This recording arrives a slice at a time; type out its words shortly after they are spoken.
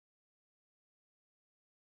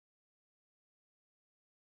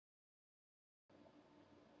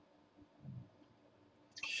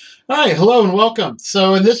All right, hello and welcome.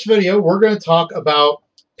 So in this video, we're going to talk about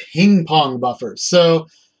ping pong buffers. So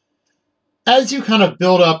as you kind of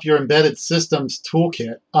build up your embedded systems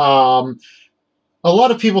toolkit, a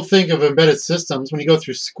lot of people think of embedded systems when you go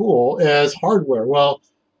through school as hardware. Well,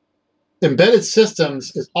 embedded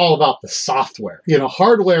systems is all about the software. You know,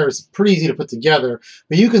 hardware is pretty easy to put together,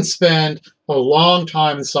 but you can spend a long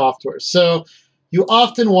time in software. So you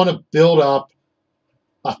often want to build up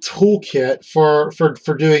a toolkit for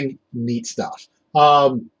doing neat stuff.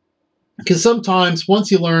 Because sometimes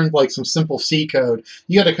once you learn like some simple C code,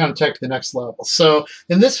 you got to kind of take to the next level. So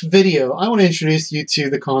in this video, I want to introduce you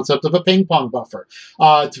to the concept of a ping pong buffer.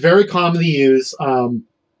 It's very commonly used.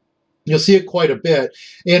 You'll see it quite a bit,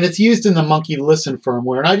 and it's used in the MonkeyListen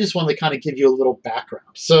firmware. And I just want to kind of give you a little background.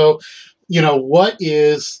 So, you know, what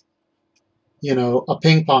is a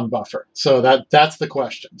ping pong buffer? So that's the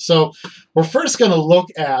question. So we're first going to look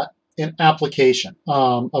at an application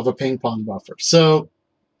of a ping pong buffer. So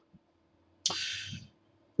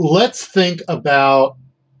let's think about,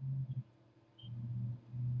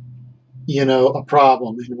 a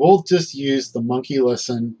problem, and we'll just use the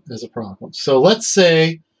MonkeyListen as a problem. So let's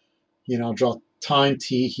say, I'll draw time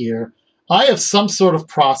t here. I have some sort of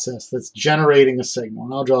process that's generating a signal,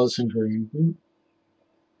 and I'll draw this in green.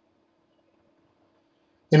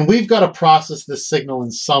 And we've got to process this signal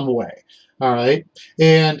in some way, all right?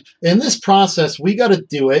 And in this process, we got to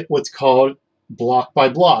do it what's called block by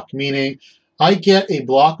block, meaning I get a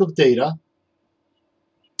block of data,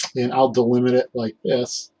 and I'll delimit it like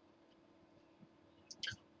this.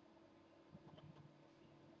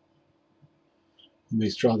 Let me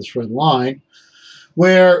draw this red line,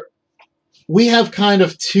 where we have kind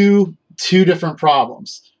of two different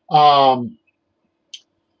problems.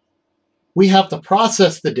 We have to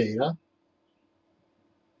process the data,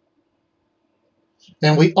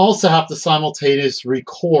 and we also have to simultaneously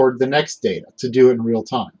record the next data to do it in real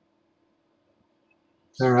time.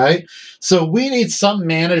 All right, so we need some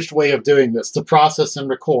managed way of doing this to process and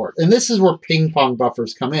record, and this is where ping pong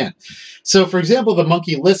buffers come in. So for example, the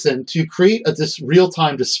MonkeyListen, to create this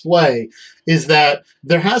real-time display, is that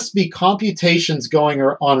there has to be computations going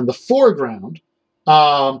on in the foreground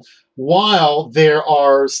while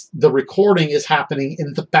the recording is happening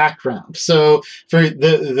in the background. So for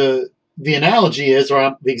the analogy is,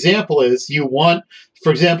 or the example is, you want,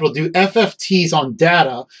 for example, to do FFTs on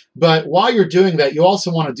data, but while you're doing that, you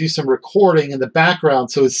also want to do some recording in the background.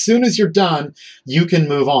 So as soon as you're done, you can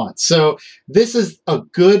move on. So this is a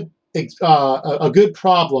good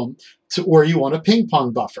problem to where you want a ping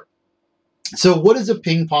pong buffer. So what does a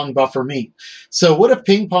ping pong buffer mean? So what a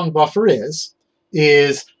ping pong buffer is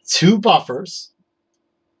two buffers,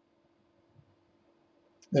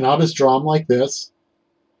 and I'll just draw them like this.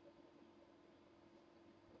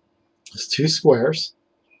 It's two squares,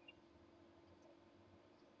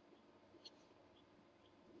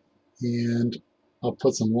 and I'll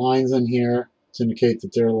put some lines in here to indicate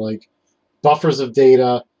that they're like buffers of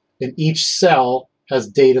data, and each cell has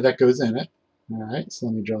data that goes in it. All right, so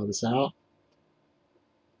let me draw this out.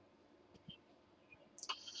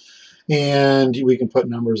 And we can put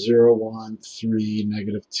numbers 0, 1, 3,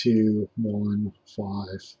 -2, 1, 5,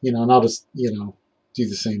 and I'll just, do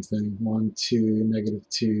the same thing. 1, 2,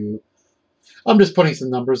 -2. I'm just putting some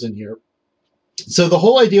numbers in here. So the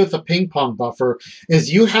whole idea with a ping pong buffer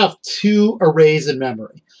is you have two arrays in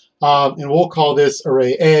memory. And we'll call this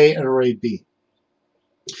array A and array B.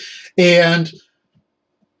 And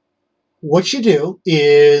what you do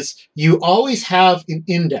is you always have an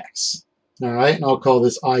index, all right? And I'll call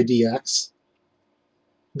this IDX,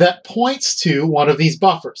 that points to one of these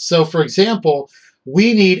buffers. So for example,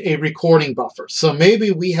 we need a recording buffer. So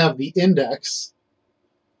maybe we have the index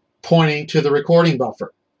pointing to the recording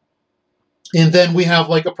buffer. And then we have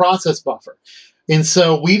like a process buffer. And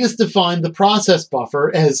so we just define the process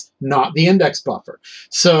buffer as not the index buffer.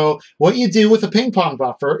 So what you do with a ping pong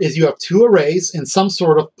buffer is you have two arrays and some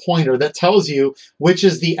sort of pointer that tells you which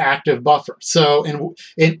is the active buffer. So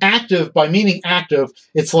in active, by meaning active,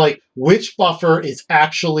 it's like which buffer is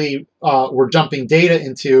actually we're dumping data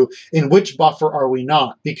into, and which buffer are we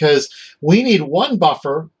not, because we need one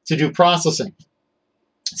buffer to do processing.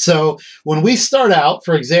 So when we start out,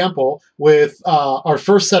 for example, with our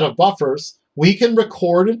first set of buffers, we can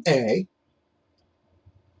record in A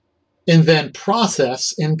and then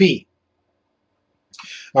process in B.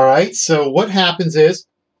 All right, so what happens is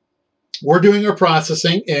we're doing our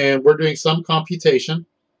processing and we're doing some computation.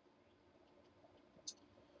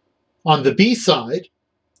 On the B side,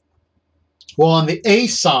 well, on the A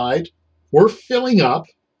side, we're filling up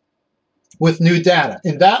with new data.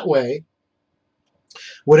 And that way,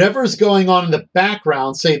 Whatever is going on in the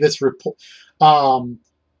background, say this recording,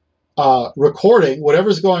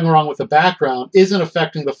 whatever's going wrong with the background isn't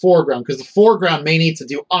affecting the foreground, because the foreground may need to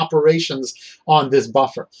do operations on this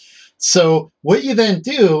buffer. So what you then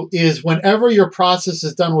do is whenever your process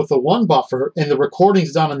is done with the one buffer and the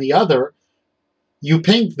recording's done on the other,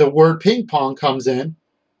 the word ping pong comes in,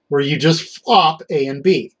 where you just flop A and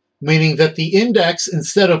B, meaning that the index,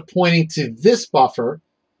 instead of pointing to this buffer,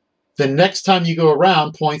 the next time you go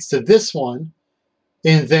around points to this one,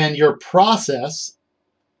 and then your process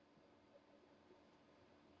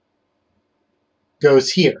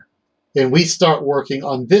goes here. And we start working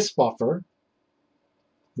on this buffer,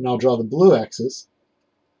 and I'll draw the blue X's.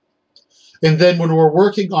 And then when we're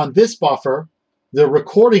working on this buffer, the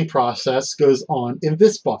recording process goes on in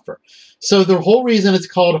this buffer. So the whole reason it's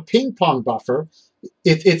called a ping pong buffer,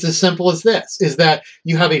 it's as simple as this, is that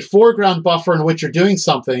you have a foreground buffer in which you're doing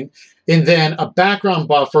something, and then a background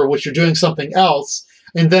buffer which you're doing something else,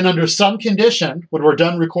 and then under some condition, when we're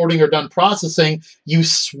done recording or done processing, you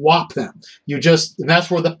swap them. And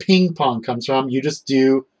that's where the ping pong comes from. You just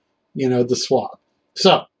do, the swap.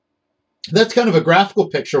 So that's kind of a graphical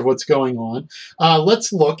picture of what's going on.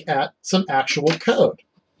 Let's look at some actual code.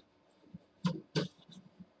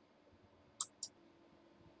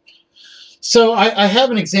 So I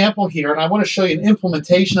have an example here, and I want to show you an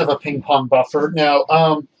implementation of a ping pong buffer.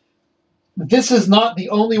 Now, this is not the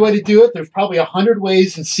only way to do it. There's probably 100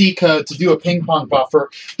 ways in C code to do a ping pong buffer.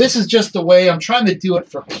 This is just the way I'm trying to do it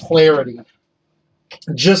for clarity,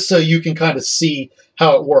 just so you can kind of see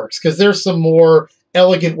how it works, because there's some more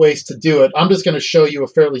elegant ways to do it. I'm just going to show you a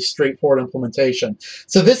fairly straightforward implementation.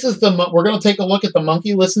 So this is we're going to take a look at the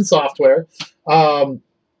MonkeyListen software.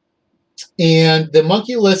 And the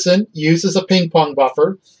MonkeyListen uses a ping pong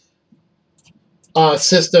buffer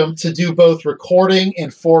system to do both recording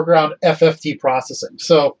and foreground FFT processing.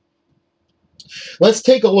 So let's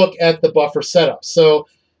take a look at the buffer setup. So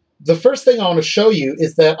the first thing I want to show you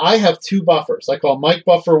is that I have two buffers. I call mic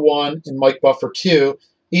buffer 1 and mic buffer 2,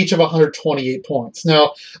 each of 128 points.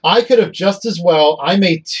 Now, I could have just as well, I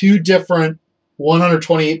made two different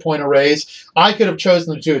 128-point arrays. I could have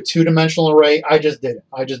chosen to do a two-dimensional array. I just did it.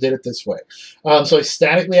 I just did it this way. So I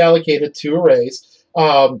statically allocated two arrays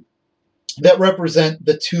that represent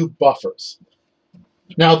the two buffers.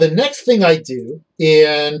 Now, the next thing I do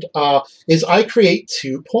is I create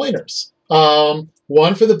two pointers.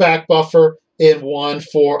 One for the back buffer and one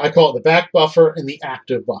for, I call it the back buffer and the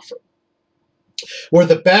active buffer. Where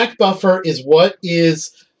the back buffer is what is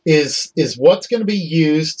what's going to be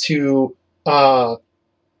used to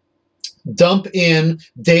dump in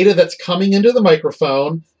data that's coming into the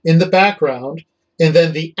microphone in the background, and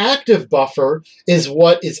then the active buffer is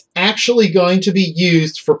what is actually going to be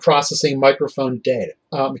used for processing microphone data.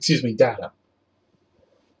 Data.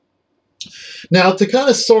 Now, to kind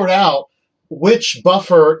of sort out which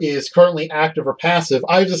buffer is currently active or passive,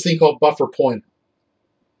 I have this thing called buffer pointer.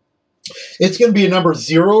 It's going to be a number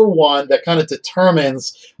 0 or 1 that kind of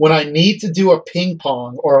determines when I need to do a ping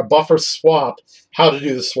pong or a buffer swap, how to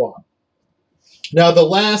do the swap. Now, the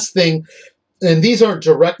last thing, and these aren't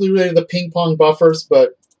directly related to the ping pong buffers,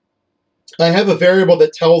 but I have a variable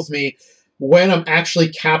that tells me when I'm actually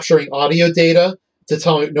capturing audio data to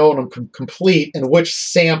tell me when I'm complete and which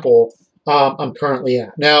sample I'm currently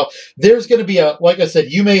at. Now, there's going to be like I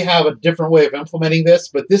said, you may have a different way of implementing this,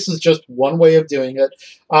 but this is just one way of doing it,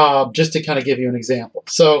 just to kind of give you an example.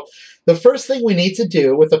 So the first thing we need to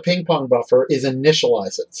do with a ping pong buffer is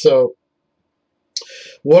initialize it. So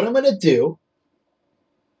what I'm going to do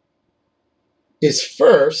is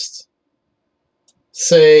first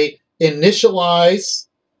say initialize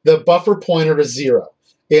the buffer pointer to 0.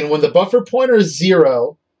 And when the buffer pointer is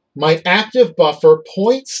 0, my active buffer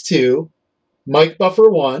points to mic buffer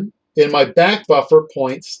 1, and my back buffer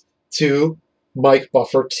points to mic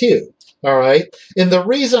buffer 2. All right? And the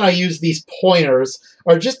reason I use these pointers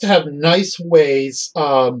are just to have nice ways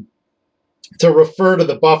to refer to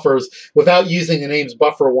the buffers without using the names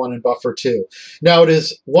buffer 1 and buffer 2. Now, it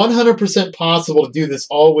is 100% possible to do this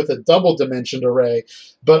all with a double-dimensioned array,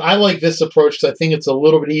 but I like this approach because I think it's a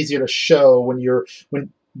little bit easier to show when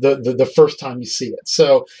the first time you see it.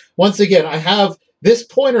 So once again, I have this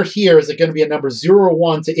pointer here is going to be a number 0 or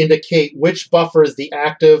 1 to indicate which buffer is the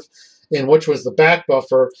active and which was the back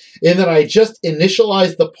buffer. And then I just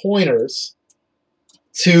initialize the pointers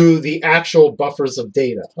to the actual buffers of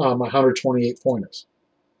data, 128 pointers.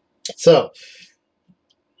 So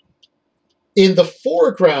in the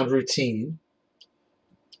foreground routine,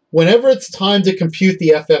 whenever it's time to compute the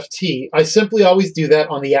FFT, I simply always do that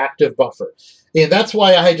on the active buffer. And that's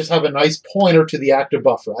why I just have a nice pointer to the active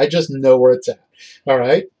buffer. I just know where it's at. All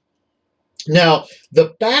right. Now,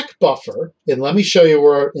 the back buffer, and let me show you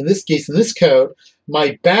where, in this case, in this code,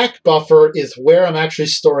 my back buffer is where I'm actually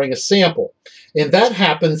storing a sample. And that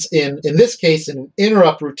happens in this case, in an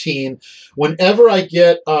interrupt routine. Whenever I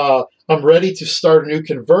get, I'm ready to start a new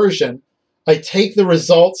conversion, I take the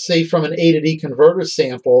results, say, from an A to D converter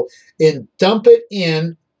sample and dump it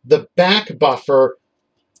in the back buffer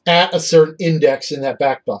at a certain index in that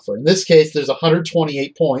back buffer. In this case, there's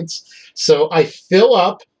 128 points. So I fill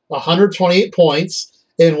up 128 points,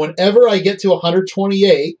 and whenever I get to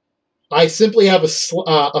 128, I simply have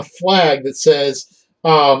a flag that says,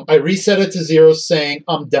 I reset it to 0 saying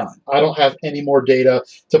I'm done. I don't have any more data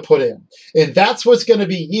to put in. And that's what's going to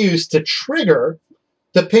be used to trigger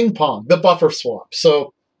the ping pong, the buffer swap.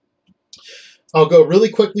 So I'll go really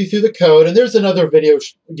quickly through the code, and there's another video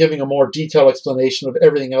giving a more detailed explanation of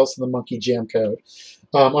everything else in the Monkey Jam code.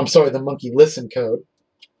 I'm sorry, the MonkeyListen code.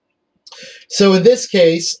 So in this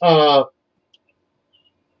case, I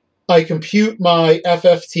compute my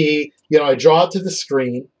FFT, I draw it to the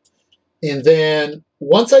screen, and then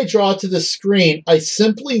once I draw it to the screen, I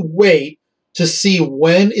simply wait to see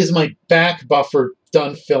when is my back buffer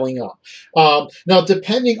done filling up. Now,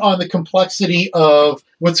 depending on the complexity of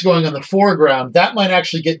what's going on in the foreground, that might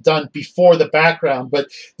actually get done before the background, but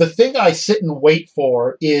the thing I sit and wait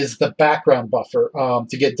for is the background buffer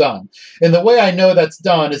to get done. And the way I know that's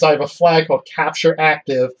done is I have a flag called capture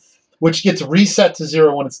active, which gets reset to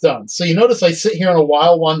 0 when it's done. So you notice I sit here in a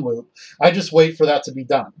while one loop. I just wait for that to be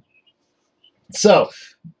done. So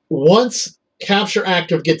once capture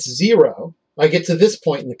active gets 0, I get to this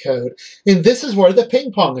point in the code, and this is where the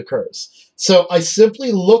ping pong occurs. So I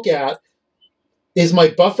simply look at, is my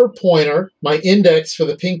buffer pointer, my index for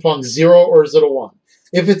the ping pong 0 or is it a 1?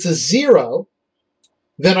 If it's a 0,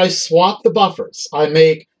 then I swap the buffers. I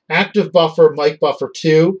make active buffer mic buffer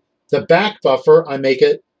 2, the back buffer, I make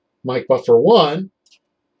it mic buffer 1,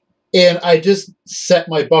 and I just set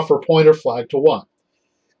my buffer pointer flag to 1.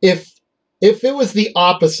 If it was the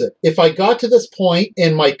opposite, if I got to this point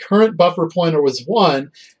and my current buffer pointer was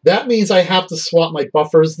 1, that means I have to swap my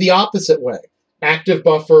buffers the opposite way. Active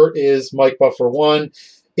buffer is mic buffer 1,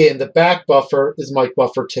 and the back buffer is mic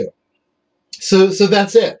buffer 2. So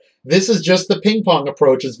that's it. This is just the ping pong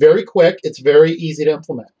approach. It's very quick. It's very easy to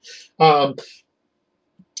implement.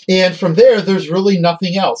 And from there, there's really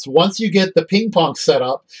nothing else. Once you get the ping pong set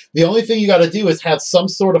up, the only thing you got to do is have some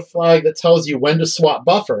sort of flag that tells you when to swap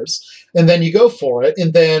buffers, and then you go for it.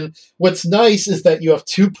 And then what's nice is that you have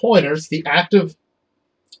 2 pointers, the active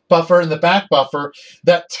buffer and the back buffer,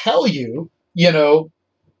 that tell you,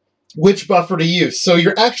 which buffer to use. So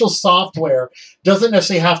your actual software doesn't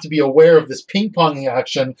necessarily have to be aware of this ping ponging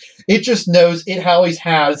action. It just knows it always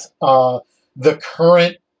has the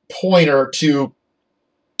current pointer to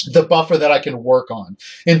the buffer that I can work on.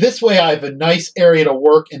 And this way I have a nice area to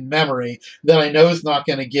work in memory that I know is not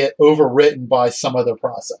going to get overwritten by some other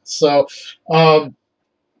process. So,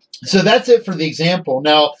 so that's it for the example.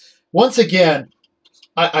 Now, once again,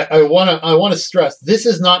 I want to stress, this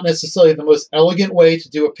is not necessarily the most elegant way to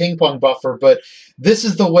do a ping pong buffer, but this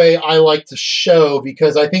is the way I like to show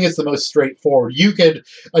because I think it's the most straightforward.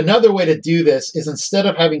 Another way to do this is instead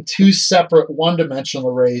of having 2 separate one-dimensional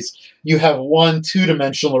arrays, you have 1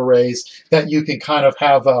 two-dimensional arrays that you can kind of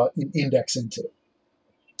have an index into.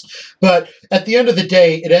 But at the end of the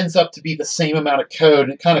day, it ends up to be the same amount of code,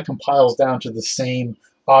 and it kind of compiles down to the same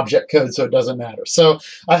object code, so it doesn't matter. So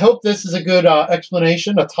I hope this is a good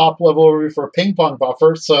explanation, a top-level overview for a ping pong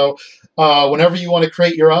buffer. So whenever you want to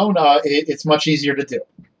create your own, it's much easier to do.